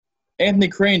Anthony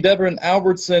Crane, Devin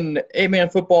Albertson,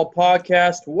 8-Man Football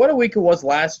Podcast. What a week it was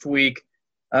last week.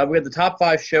 We had the top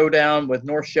 5 showdown with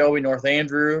North Shelby, North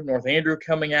Andrew. North Andrew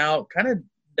coming out, kind of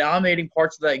dominating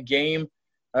parts of that game,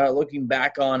 looking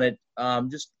back on it.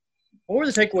 Just what were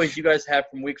the takeaways you guys had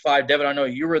from week 5? Devin, I know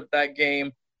you were at that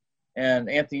game, and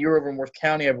Anthony, you were over in Worth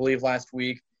County, I believe, last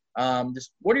week.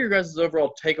 Just what are your guys'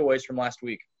 overall takeaways from last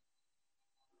week?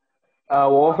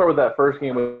 Well, we'll start with that first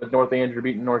game with North Andrew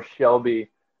beating North Shelby.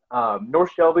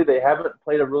 North Shelby, they haven't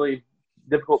played a really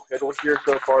difficult schedule here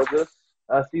so far this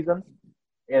season,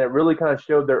 and it really kind of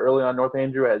showed there early on. North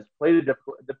Andrew has played a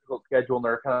difficult schedule, and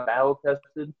they're kind of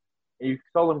battle-tested. And you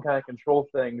saw them kind of control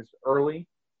things early,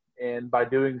 and by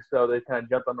doing so, they kind of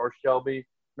jumped on North Shelby.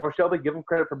 North Shelby, give them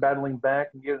credit for battling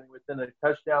back and getting within a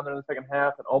touchdown there in the second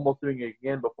half and almost doing it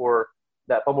again before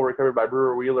that fumble recovered by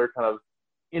Brewer Wheeler kind of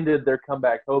ended their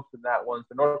comeback hopes in that one.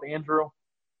 So North Andrew,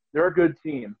 they're a good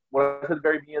team. What I said at the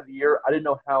very beginning of the year, I didn't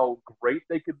know how great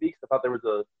they could be because I thought there was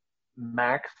a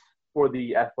max for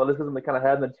the athleticism they kind of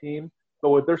had in the team.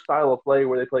 But with their style of play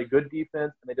where they play good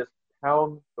defense and they just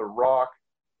pound the rock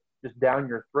just down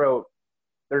your throat,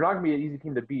 they're not going to be an easy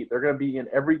team to beat. They're going to be in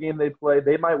every game they play.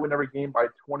 They might win every game by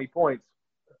 20 points,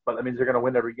 but that means they're going to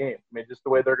win every game. I mean, just the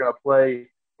way they're going to play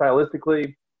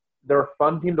stylistically, they're a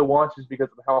fun team to watch just because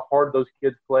of how hard those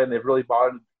kids play, and they've really bought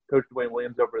into Coach Dwayne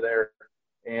Williams over there.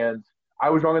 And I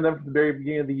was wrong on them from the very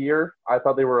beginning of the year. I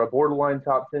thought they were a borderline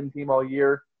top 10 team all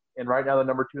year, and right now they're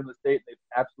number 2 in the state. They've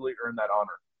absolutely earned that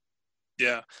honor.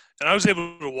 Yeah, and I was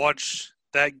able to watch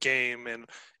that game, and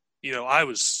I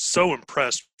was so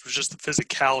impressed with just the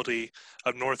physicality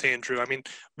of North Andrew. I mean,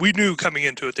 we knew coming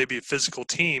into it they'd be a physical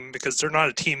team because they're not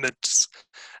a team that's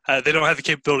they don't have the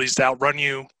capabilities to outrun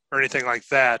you or anything like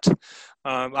that.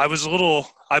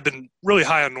 I've been really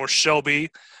high on North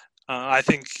Shelby. I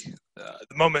think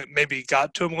the moment maybe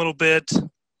got to him a little bit.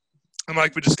 And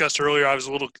like we discussed earlier, I was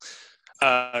a little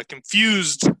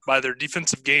confused by their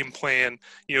defensive game plan.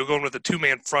 Going with a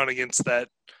 2-man front against that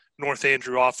North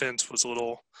Andrew offense was a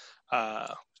little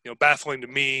baffling to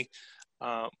me.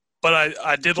 But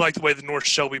I did like the way the North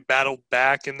Shelby battled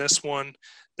back in this one.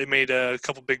 They made a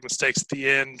couple big mistakes at the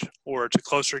end, or it's a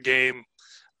closer game.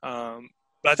 But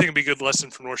I think it'd be a good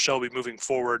lesson for North Shelby moving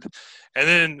forward. And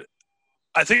then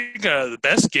I think the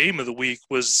best game of the week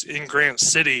was in Grant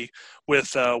City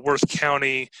with Worth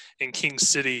County and King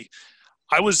City.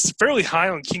 I was fairly high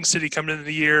on King City coming into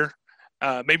the year,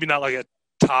 maybe not like a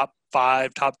top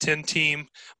 5, top 10 team,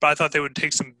 but I thought they would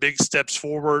take some big steps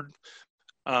forward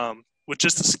with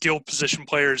just the skilled position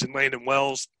players in Landon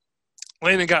Wells.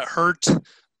 Landon got hurt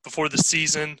before the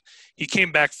season. He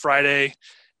came back Friday,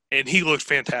 and he looked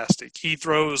fantastic. He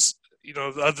throws,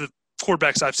 of the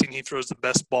quarterbacks I've seen, he throws the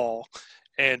best ball.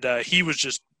 And he was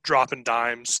just dropping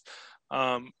dimes.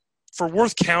 For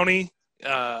Worth County,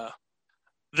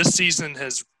 this season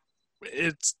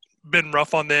it's been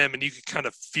rough on them, and you can kind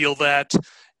of feel that.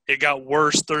 It got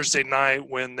worse Thursday night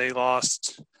when they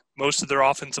lost most of their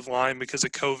offensive line because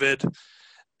of COVID.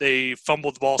 They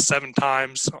fumbled the ball 7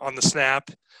 times on the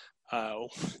snap. But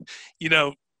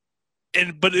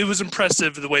it was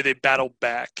impressive the way they battled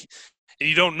back. And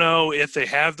you don't know if they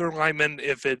have their linemen,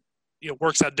 if it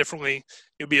works out differently.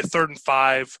 It'll be a 3rd and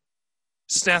 5.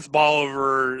 Snap the ball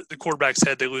over the quarterback's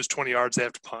head. They lose 20 yards. They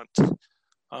have to punt.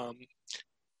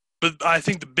 But I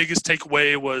think the biggest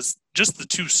takeaway was just the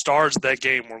 2 stars of that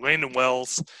game were Landon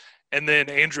Wells, and then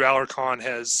Andrew Alarcon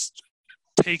has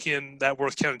taken that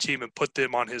Worth County team and put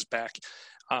them on his back.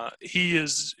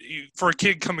 For a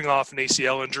kid coming off an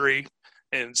ACL injury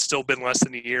and still been less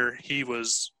than a year, he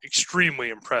was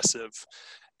extremely impressive.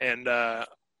 And I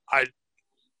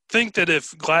think that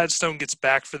if Gladstone gets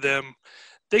back for them,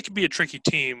 they could be a tricky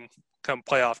team come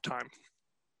playoff time.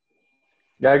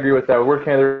 Yeah, I agree with that. Worth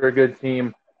County, they're a good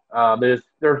team. They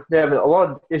have a lot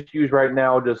of issues right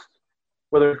now, just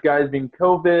whether it's guys being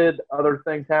COVID, other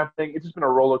things happening. It's just been a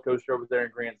roller coaster over there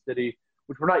in Grant City,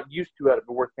 which we're not used to out of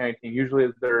a Worth County team. Usually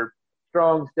they're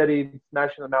strong, steady,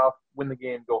 smash in the mouth, win the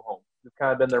game, go home. It's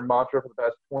kind of been their mantra for the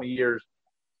past 20 years.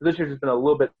 So this year's just been a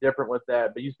little bit different with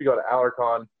that. But you speak about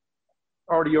Alarcon,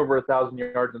 already over 1,000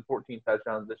 yards and 14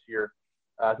 touchdowns this year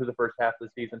through the first half of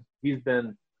the season. He's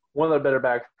been one of the better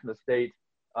backs in the state.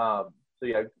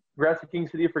 Congrats to King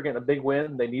City for getting a big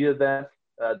win. They needed that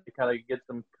to kind of get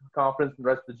some confidence in the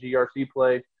rest of the GRC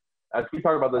play. We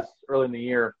talked about this early in the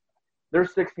year.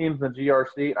 There's 6 teams in the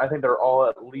GRC. I think they're all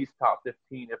at least top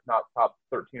 15, if not top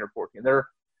 13 or 14. There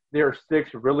are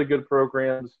 6 really good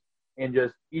programs, and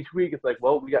just each week it's like,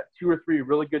 well, we got 2 or 3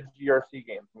 really good GRC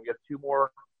games. We got 2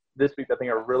 more this week I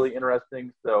think are really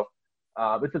interesting. So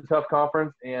it's a tough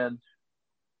conference, and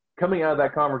coming out of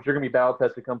that conference, you're going to be battle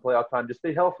tested come playoff time. Just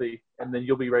stay healthy, and then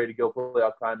you'll be ready to go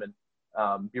playoff time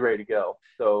and be ready to go.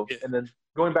 So, and then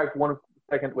going back 1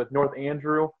 second with North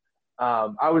Andrew,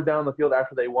 I was down on the field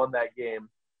after they won that game,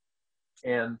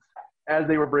 and as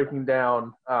they were breaking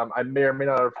down, I may or may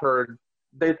not have heard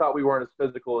they thought we weren't as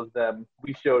physical as them.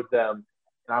 We showed them,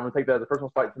 and I'm going to take that as a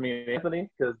personal fight to me and Anthony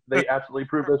because they absolutely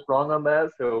proved us wrong on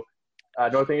that. So,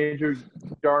 North Andrew,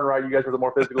 darn right, you guys were the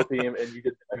more physical team, and you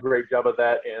did a great job of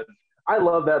that. And I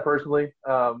love that personally,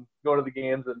 going to the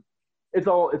games, and it's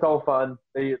all fun.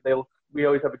 We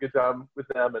always have a good time with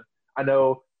them, and I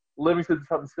know Livingston did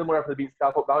something similar after they beat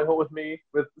Southwold Valley Hope with me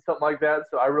with something like that.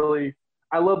 So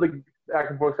I love the back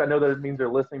and forth. I know that it means they're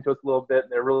listening to us a little bit,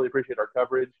 and they really appreciate our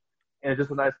coverage. And it's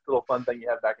just a nice little fun thing you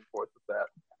have back and forth with that.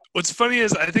 What's funny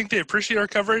is I think they appreciate our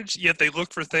coverage, yet they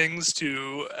look for things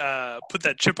to put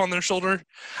that chip on their shoulder.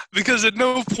 Because at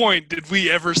no point did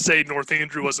we ever say North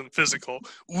Andrew wasn't physical.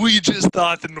 We just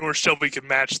thought that North Shelby could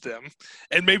match them,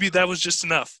 and maybe that was just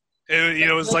enough.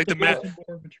 It was like the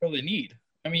control they need.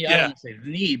 I mean, I don't say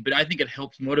need, but I think it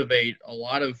helps motivate a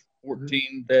lot of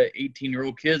 14 to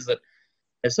 18-year-old kids that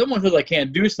if someone feels like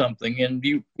can't do something, and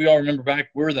we all remember back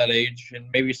we were that age, and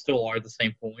maybe still are at the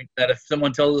same point, that if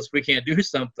someone tells us we can't do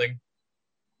something,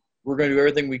 we're going to do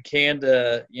everything we can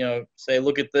to, say,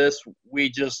 look at this.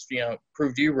 We just,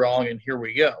 proved you wrong, and here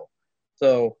we go.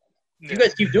 So you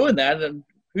guys keep doing that, and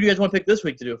who do you guys want to pick this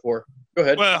week to do it for? Go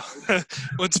ahead. Well,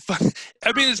 what's fun?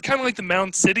 I mean, it's kind of like the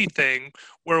Mound City thing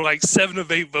where like 7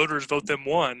 of 8 voters vote them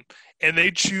one, and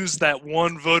they choose that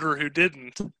one voter who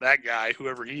didn't, that guy,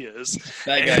 whoever he is.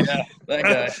 That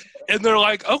guy. And they're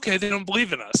like, okay, they don't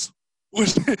believe in us.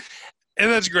 And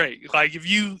that's great. Like, if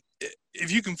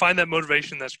you can find that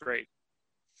motivation, that's great.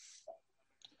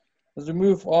 As we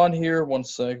move on here, 1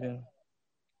 second.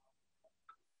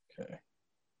 Okay.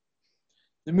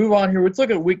 To move on here, let's look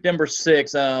at week number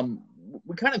 6.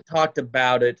 We kind of talked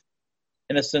about it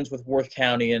in a sense with Worth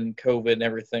County and COVID and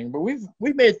everything, but we've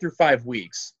made it through 5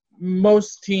 weeks.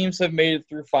 Most teams have made it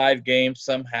through 5 games,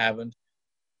 some haven't.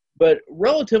 But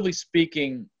relatively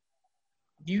speaking,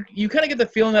 you kind of get the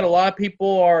feeling that a lot of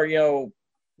people are,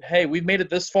 hey, we've made it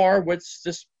this far, let's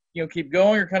just, keep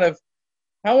going, or kind of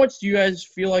how much do you guys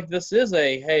feel like this is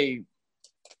hey,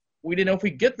 we didn't know if we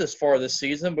get this far this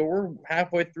season, but we're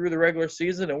halfway through the regular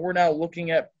season, and we're now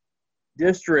looking at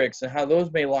districts and how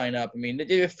those may line up. I mean,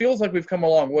 it feels like we've come a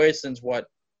long way since,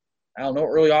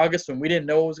 early August when we didn't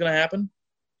know what was going to happen.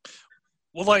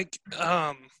 Well, I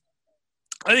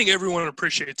think everyone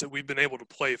appreciates that we've been able to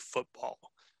play football.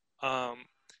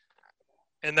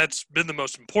 And that's been the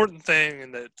most important thing,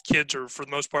 and that kids are, for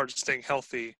the most part, staying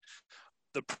healthy.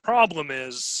 The problem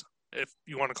is, if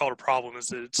you want to call it a problem, is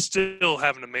that it's still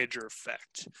having a major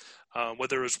effect.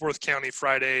 Whether it was Worth County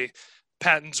Friday,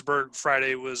 Pattonsburg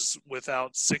Friday was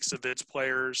without 6 of its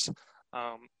players.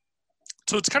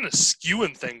 So it's kind of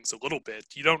skewing things a little bit.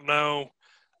 You don't know,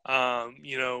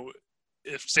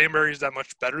 if Sandbury is that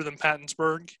much better than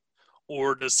Pattonsburg,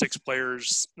 or does 6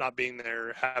 players not being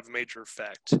there have a major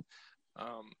effect?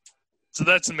 So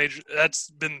that's been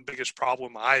the biggest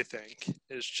problem, I think,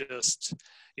 is just,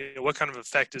 what kind of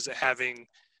effect is it having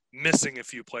missing a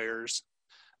few players?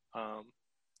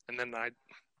 And then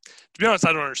to be honest,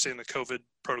 I don't understand the COVID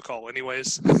protocol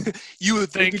anyways. You would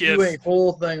think we could do a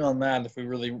whole thing on that if we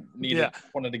really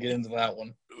wanted to get into that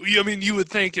one. I mean, you would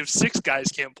think if 6 guys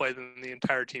can't play, then the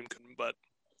entire team couldn't, but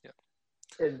yeah.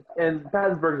 And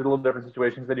Pattonsburg is a little different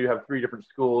situation because they do have 3 different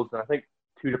schools and I think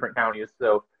 2 different counties.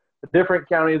 So the different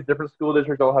counties, different school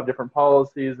districts all have different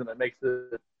policies, and it makes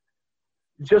it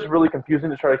just really confusing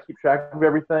to try to keep track of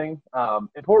everything.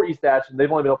 And poor East Atchison,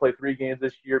 they've only been able to play 3 games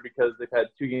this year because they've had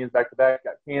 2 games back-to-back,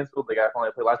 got canceled. They got only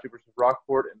to play last week versus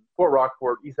Rockport. And Fort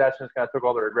Rockport, East Atchison kind of took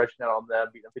all their aggression out on them,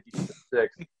 beating them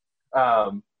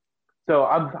 52-6. So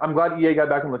I'm glad EA got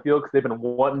back on the field because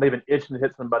they've been itching to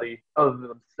hit somebody other than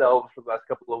themselves for the last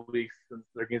couple of weeks since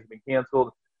their games have been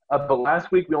canceled. But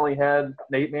last week we only had an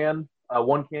 8-man,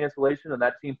 1 cancellation, and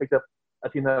that team picked up a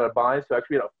team that had a bye. So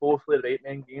actually we had a full slate of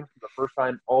 8-man games for the first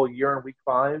time all year in week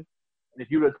 5. And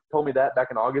if you would have told me that back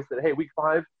in August, that, hey, week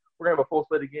 5, we're going to have a full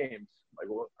slate of games. I'm like,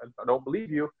 well, I don't believe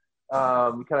you.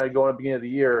 Kind of going at the beginning of the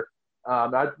year.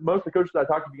 Most of the coaches that I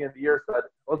talked to at the beginning of the year said,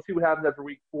 let's see what happens after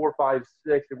week 4, 5,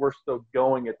 6, and we're still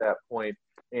going at that point.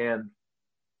 And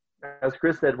as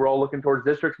Chris said, we're all looking towards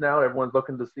districts now. Everyone's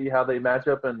looking to see how they match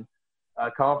up in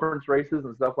conference races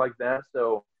and stuff like that.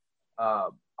 So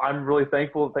I'm really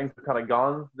thankful that things have kind of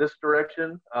gone this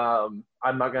direction. I'm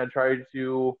not going to try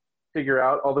to figure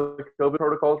out all the COVID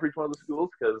protocols for each one of the schools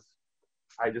because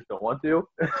I just don't want to.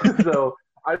 So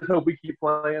I just hope we keep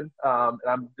playing. And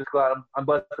I'm just glad I'm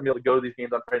blessed to be able to go to these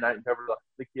games on Friday night and cover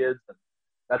the kids. And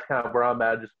that's kind of where I'm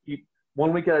at. Just keep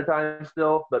 1 week at a time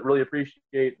still, but really appreciate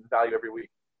and value every week.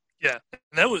 Yeah, and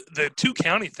that was the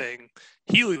 2-county thing.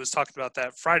 Healy was talking about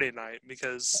that Friday night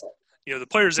because, the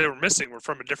players they were missing were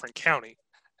from a different county.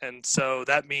 And so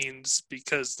that means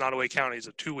because Nottoway County is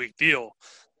a 2-week deal,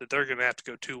 that they're going to have to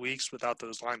go 2 weeks without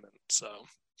those linemen. So,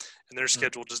 and their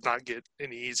schedule does not get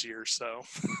any easier. So,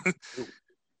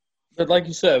 but like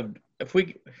you said,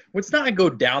 let's not go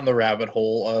down the rabbit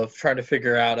hole of trying to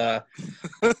figure out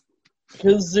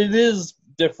because it is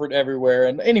different everywhere.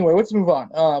 And anyway, let's move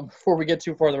on before we get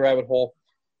too far in the rabbit hole.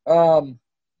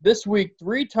 This week,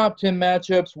 3 top 10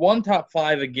 matchups, 1 top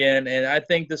 5 again, and I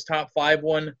think this top 5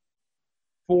 one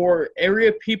for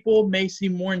area people may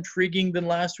seem more intriguing than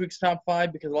last week's top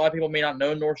 5 because a lot of people may not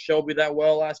know North Shelby that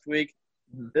well last week.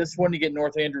 This one, you get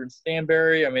North Andrew and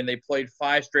Stanberry. I mean, they played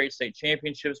 5 straight state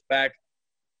championships back,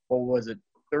 what was it,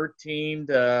 13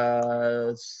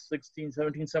 to 16,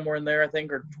 17, somewhere in there, I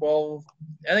think, or 12.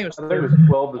 I think it was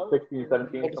 12 to 16,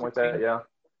 17, something like that, yeah.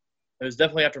 It was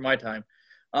definitely after my time.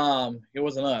 It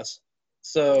wasn't us.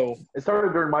 So it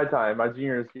started during my time. My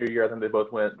junior and senior year, I think they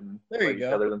both went and played each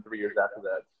other. Then 3 years after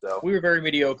that. So we were very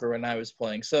mediocre when I was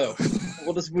playing. So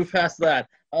we'll just move past that.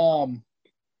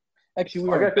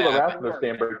 Actually, I got to feel the wrath of those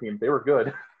Stanberry teams. They were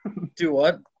good. Do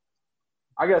what?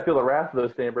 I got to feel the wrath of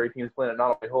those Stanberry teams playing at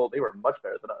Nottoway Holt. They were much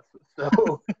better than us.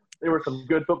 So there were some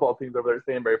good football teams over there at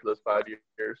Stanberry for those 5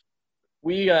 years.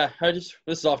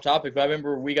 This is off topic, but I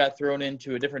remember we got thrown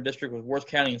into a different district with Worth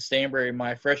County and Stanberry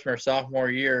my freshman or sophomore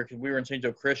year because we were in St.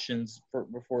 Joe Christians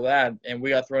before that, and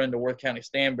we got thrown into Worth County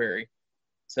Stanberry.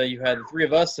 So you had the 3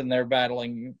 of us in there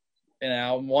battling, and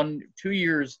now 2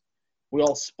 years we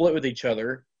all split with each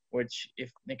other, which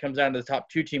if it comes down to the top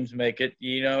 2 teams make it,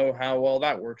 you know how well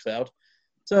that works out.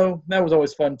 So that was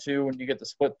always fun too when you get to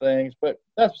split things, but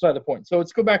that's beside the point. So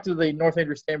let's go back to the North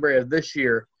Andrew Stanberry of this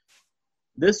year.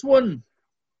 This one,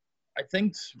 I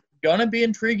think, is going to be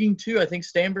intriguing too. I think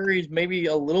Stanberry is maybe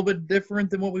a little bit different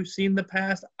than what we've seen in the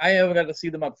past. I haven't got to see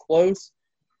them up close,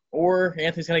 or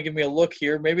Anthony's going to give me a look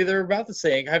here. Maybe they're about the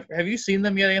same. Have you seen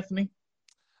them yet, Anthony?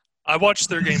 I watched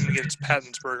their game against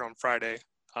Pattonsburg on Friday.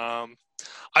 I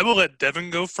will let Devin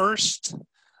go first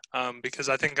because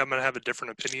I think I'm going to have a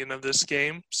different opinion of this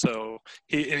game. So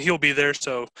he'll be there.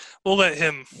 So we'll let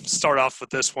him start off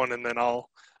with this one, and then I'll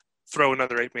throw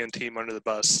another 8-man team under the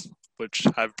bus, which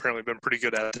I've apparently been pretty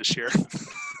good at this year.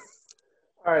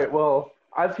 All right, well,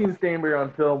 I've seen Stanberry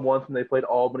on film once when they played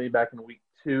Albany back in week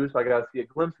 2, so I got to see a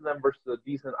glimpse of them versus a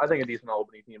decent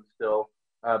Albany team still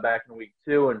back in week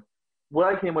 2. And what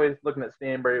I came away looking at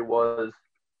Stanberry was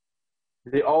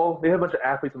they have a bunch of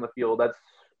athletes on the field. That's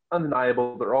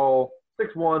undeniable. They're all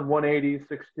 6'1", 180,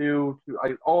 6'2",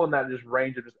 all in that just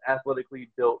range of just athletically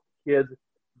built kids.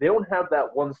 They don't have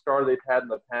that one star they've had in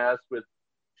the past with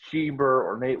Schieber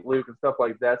or Nate Luke and stuff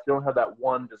like that. So they don't have that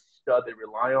one just stud they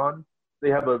rely on. They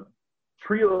have a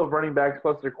trio of running backs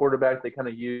plus their quarterback they kind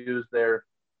of use there.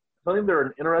 So I think they're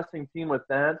an interesting team with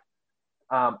that.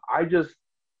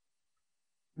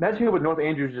 Matching up with North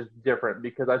Andrew is just different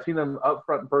because I've seen them up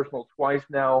front and personal twice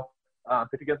now,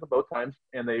 picked against them both times,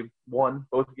 and they've won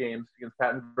both games against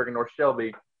Pattonsburg and North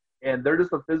Shelby. And they're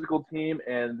just a physical team,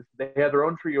 and they have their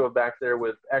own trio of backs there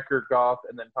with Eckert, Goff,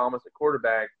 and then Thomas at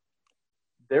quarterback.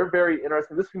 They're very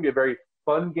interesting. This is going to be a very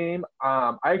fun game.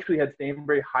 I actually had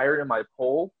Stanberry higher in my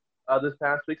poll this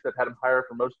past week, so I've had him higher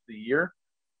for most of the year.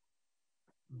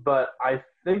 But I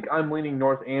think I'm leaning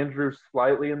North Andrew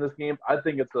slightly in this game. I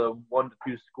think it's a 1-2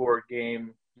 score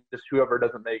game. Just whoever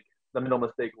doesn't make the middle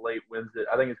mistake late wins it.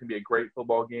 I think it's going to be a great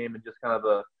football game and just kind of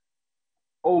a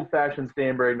old-fashioned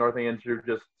Stanberry, North Andrew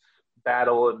just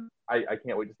battle, and I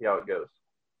can't wait to see how it goes.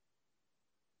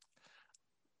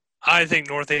 I think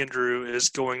North Andrew is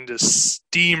going to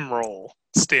steamroll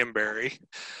Stanberry.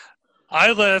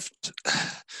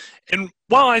 And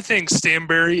while I think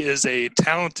Stanberry is a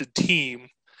talented team,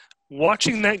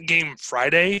 watching that game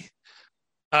Friday,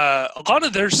 a lot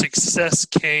of their success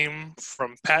came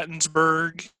from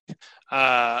Pattonsburg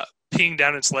peeing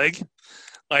down its leg.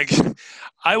 Like,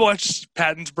 I watched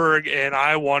Pattonsburg, and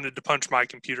I wanted to punch my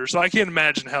computer, so I can't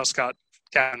imagine how Scott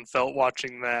Catton felt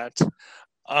watching that.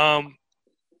 I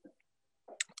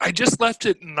just left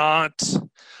it not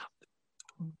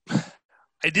 –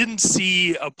 I didn't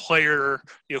see a player,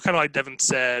 kind of like Devin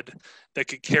said, that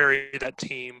could carry that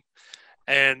team,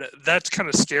 and that's kind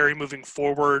of scary moving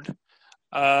forward.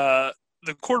 The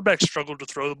quarterback struggled to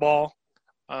throw the ball,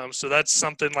 so that's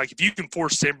something like if you can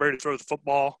force Stanberry to throw the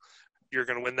football – you're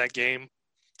going to win that game.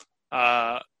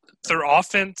 their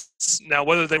offense, now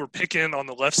whether they were picking on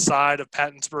the left side of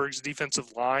Pattonsburg's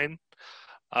defensive line,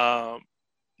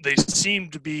 they seem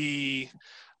to be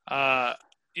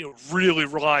really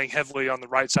relying heavily on the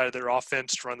right side of their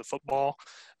offense to run the football.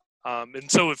 And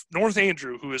so if North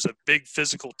Andrew, who is a big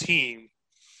physical team,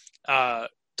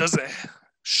 doesn't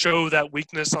show that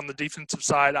weakness on the defensive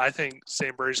side, I think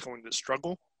Stanberry is going to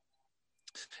struggle.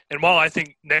 And while I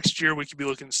think next year we could be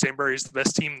looking at Stanberry as the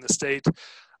best team in the state,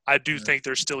 I do think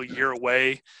they're still a year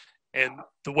away. And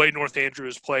the way North Andrew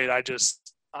has played, I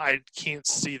can't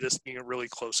see this being a really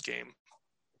close game.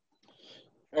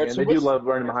 Right, and so they do love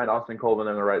running behind Austin Colvin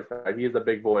on the right side. He is a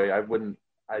big boy. I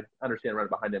understand running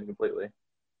behind him completely.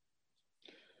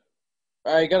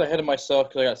 I got ahead of myself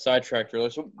because I got sidetracked earlier.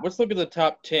 So let's look at the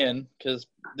top 10 because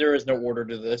there is no order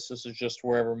to this. This is just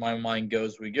wherever my mind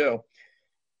goes, we go.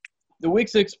 The Week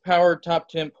 6 Power Top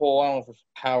 10 poll, I don't know if it's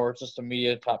power, it's just a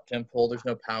media top 10 poll. There's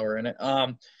no power in it.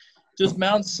 Just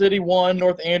Mountain City 1,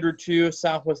 North Andrew 2,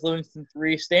 Southwest Livingston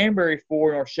 3, Stanberry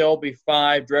 4, North Shelby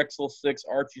 5, Drexel 6,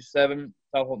 Archie 7,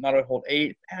 Southwest Nottoway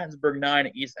 8, Pattonsburg 9,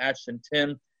 and East Atchison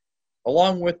 10.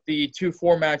 Along with the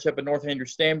 2-4 matchup at North Andrew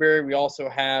Stanberry, we also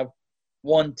have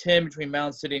 1-10 between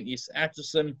Mountain City and East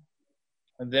Atchison.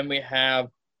 And then we have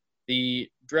the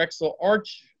Drexel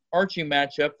Archie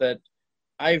matchup that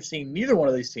I've seen neither one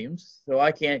of these teams, so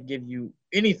I can't give you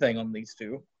anything on these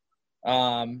two.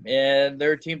 And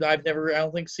they're teams I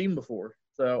don't think, seen before.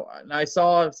 So, and I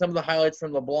saw some of the highlights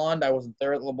from LeBlanc. I wasn't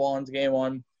there at LeBlanc's game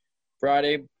on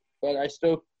Friday, but I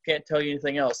still can't tell you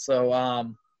anything else. So,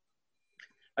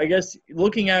 I guess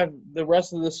looking at the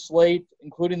rest of the slate,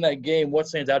 including that game, what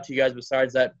stands out to you guys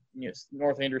besides that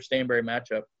North Andrew Stanberry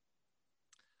matchup?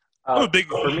 For me,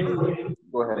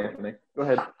 go ahead, Anthony. Go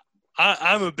ahead.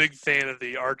 I'm a big fan of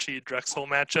the Archie-Drexel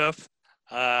matchup.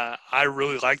 I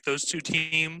really like those two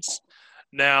teams.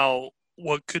 Now,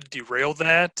 what could derail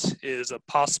that is a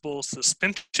possible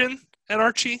suspension at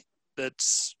Archie.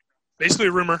 That's basically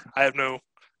a rumor. I have no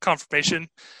confirmation.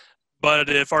 But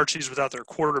if Archie's without their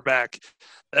quarterback,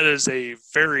 that is a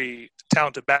very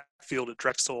talented backfield at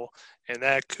Drexel, and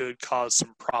that could cause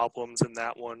some problems in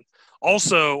that one.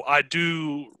 Also, I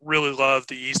do really love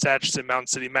the East Atchison Mountain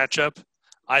City matchup.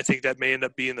 I think that may end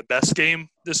up being the best game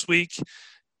this week.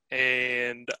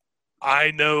 And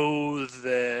I know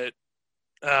that,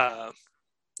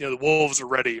 the Wolves are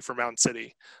ready for Mountain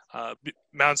City.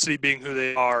 Mountain City being who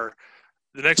they are,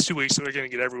 the next 2 weeks they're going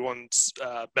to get everyone's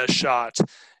best shot.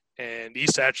 And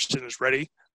East Atchison is ready.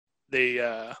 They,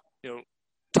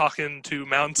 talking to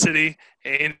Mountain City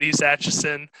and East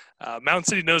Atchison, Mountain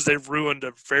City knows they've ruined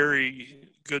a very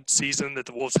good season that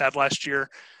the Wolves had last year.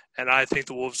 And I think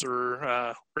the Wolves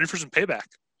are ready for some payback.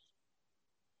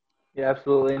 Yeah,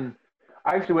 absolutely. And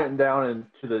I actually went down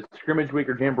into the scrimmage week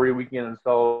or jamboree weekend and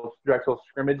saw Drexel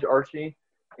scrimmage Archie,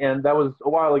 and that was a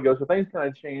while ago. So things kind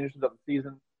of changed throughout the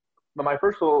season. But my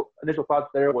first initial thoughts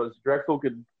there was Drexel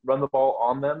could run the ball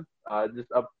on them.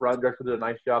 Just up front, Drexel did a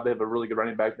nice job. They have a really good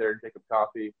running back there, Jacob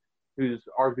Coffey, who's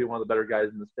arguably one of the better guys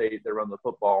in the state that run the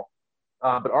football.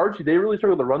 But Archie, they really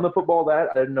struggled to run the football. I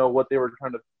didn't know what they were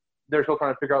trying to. They're still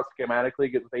trying to figure out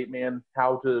schematically, get with 8-man,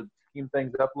 how to scheme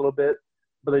things up a little bit.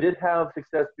 But they did have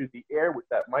success through the air, which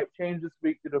that might change this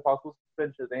week due to possible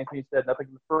suspension. As Anthony said, nothing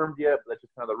confirmed yet, but that's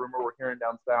just kind of the rumor we're hearing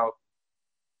down south.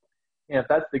 And if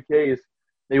that's the case,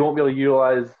 they won't be able to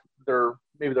utilize their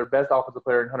best offensive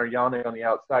player in Hunter Yannick on the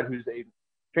outside, who's a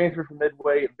transfer from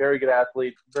Midway, very good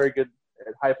athlete, very good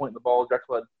at high point in the ball.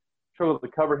 Drexel had struggled to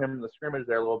cover him in the scrimmage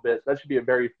there a little bit. So that should be a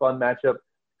very fun matchup.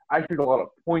 I actually got a lot of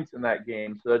points in that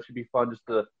game, so that should be fun just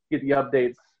to get the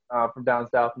updates from down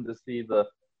south and to see the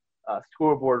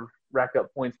scoreboard rack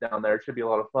up points down there. It should be a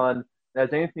lot of fun. As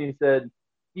Anthony said,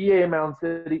 EA and Mountain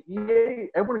City,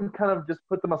 everyone kind of just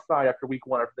put them aside after week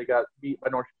 1 after they got beat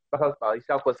by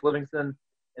Southwest Livingston,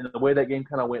 and the way that game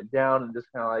kind of went down and just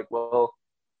kind of like, well,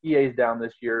 EA's down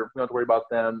this year. We don't have to worry about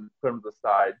them. Put them to the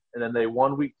side. And then they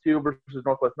won week 2 versus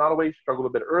Northwest Nottoway, struggled a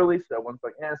bit early, so that one's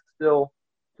like, still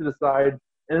to the side.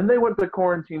 And then they went to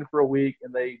quarantine for a week,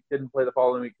 and they didn't play the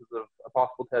following week because of a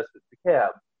possible test at DeKalb.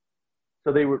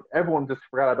 So everyone just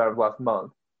forgot about it last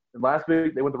month. And last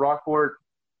week they went to Rockport,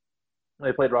 and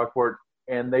they played Rockport,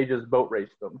 and they just boat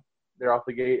raced them. They're off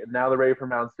the gate, and now they're ready for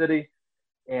Mountain City.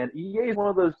 And EA is one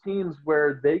of those teams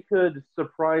where they could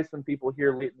surprise some people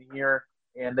here late in the year.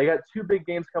 And they got 2 big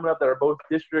games coming up that are both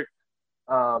district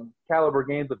caliber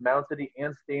games with Mountain City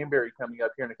and Stanberry coming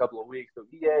up here in a couple of weeks. So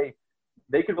EA,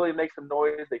 they could really make some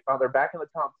noise. They're back in the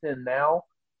top 10 now.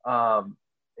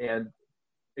 And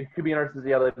it could be interesting to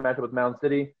see how they match up with Mountain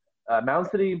City.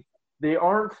 Mountain City, they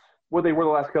aren't what they were the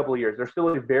last couple of years. They're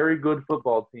still a very good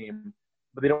football team,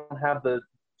 but they don't have the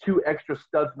two extra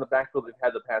studs in the backfield they've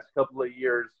had the past couple of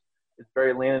years. It's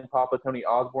very Landon Papa, Tony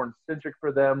Osborne centric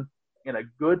for them, and a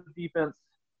good defense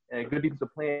and a good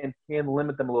defensive plan can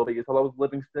limit them a little bit. You saw that with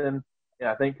Livingston, and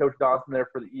I think Coach Dawson there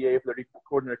for the EA, for their defensive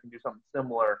coordinator, can do something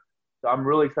similar. So I'm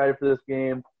really excited for this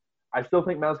game. I still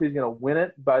think Mound City's going to win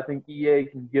it, but I think EA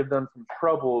can give them some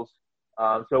troubles,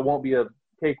 so it won't be a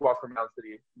cakewalk for Mound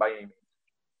City by any means.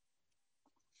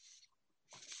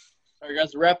 All right,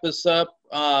 guys, to wrap this up,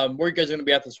 where are you guys going to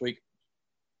be at this week?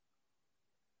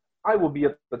 I will be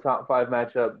at the top 5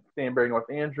 matchup, Stanberry North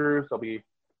Andrews. I'll be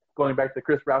going back to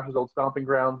Chris Roush's old stomping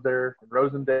grounds there in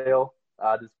Rosendale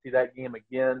to see that game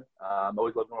again. I'm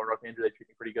always looking over North Andrews. They treat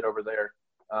me pretty good over there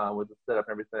with the setup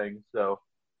and everything. So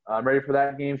I'm ready for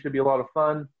that game. Should be a lot of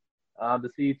fun to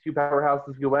see two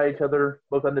powerhouses go at each other,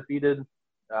 both undefeated.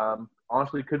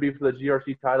 Honestly, could be for the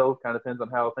GRC title. Kind of depends on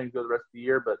how things go the rest of the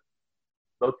year, but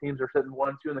both teams are sitting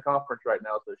 1-2 in the conference right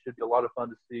now, so it should be a lot of fun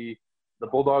to see the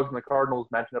Bulldogs and the Cardinals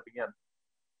matching up again.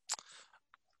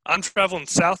 I'm traveling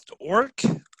south to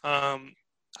Orrick.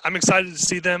 I'm excited to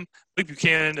see them. Luke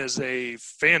Buchanan is a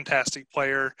fantastic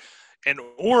player, and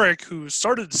Orrick, who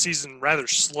started the season rather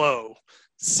slow,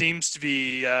 seems to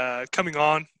be coming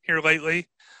on here lately.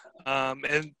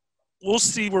 And we'll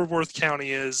see where Worth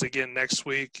County is again next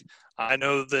week. I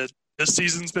know that this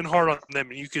season's been hard on them,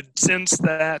 and you could sense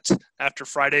that after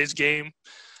Friday's game.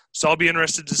 So I'll be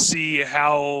interested to see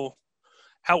how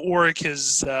Orrick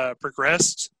has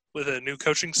progressed with a new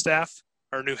coaching staff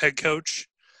or new head coach,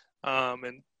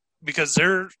 and because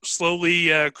they're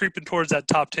slowly creeping towards that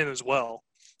top 10 as well.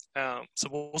 So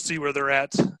we'll see where they're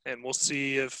at, and we'll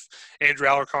see if Andrew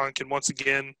Alarcon can once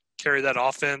again carry that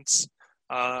offense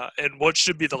in what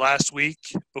should be the last week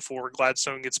before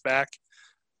Gladstone gets back.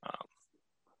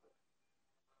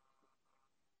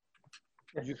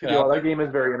 That game is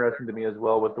very interesting to me as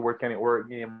well with the Worth County Orrick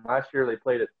game. Last year they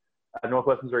played at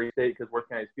Northwest Missouri State because Worth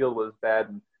County's field was bad,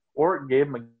 and Orrick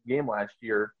gave them a game last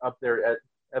year up there at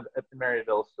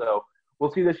Maryville. So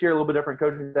we'll see this year a little bit different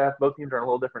coaching staff. Both teams are in a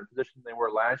little different position than they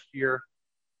were last year.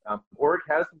 Orrick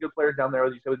has some good players down there,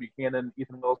 as you said, with Buchanan,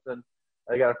 Ethan Wilson.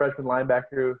 They got a freshman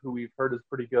linebacker who we've heard is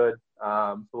pretty good.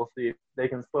 So we'll see if they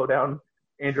can slow down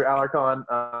Andrew Alarcon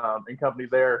and company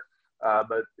there.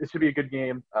 But it should be a good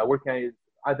game. Worth County,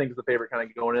 I think, is the favorite kind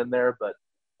of going in there. But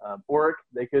Orrick,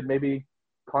 they could maybe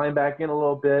climb back in a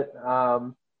little bit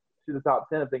to the top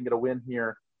 10 if they can get a win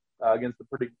here against a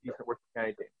pretty decent Worth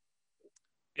County team.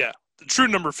 Yeah, the true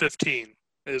number 15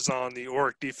 is on the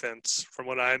Orrick defense, from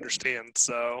what I understand.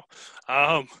 So,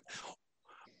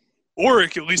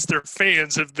 Orrick, at least their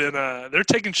fans have been they're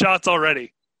taking shots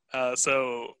already.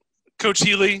 So, Coach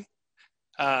Healy,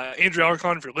 Andrew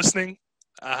Alarcon, if you're listening,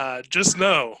 just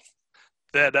know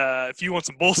that if you want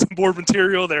some bulletin board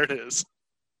material, there it is.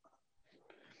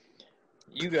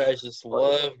 You guys just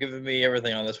love giving me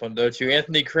everything on this one, don't you?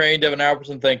 Anthony Crane, Devin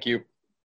Albertson, thank you.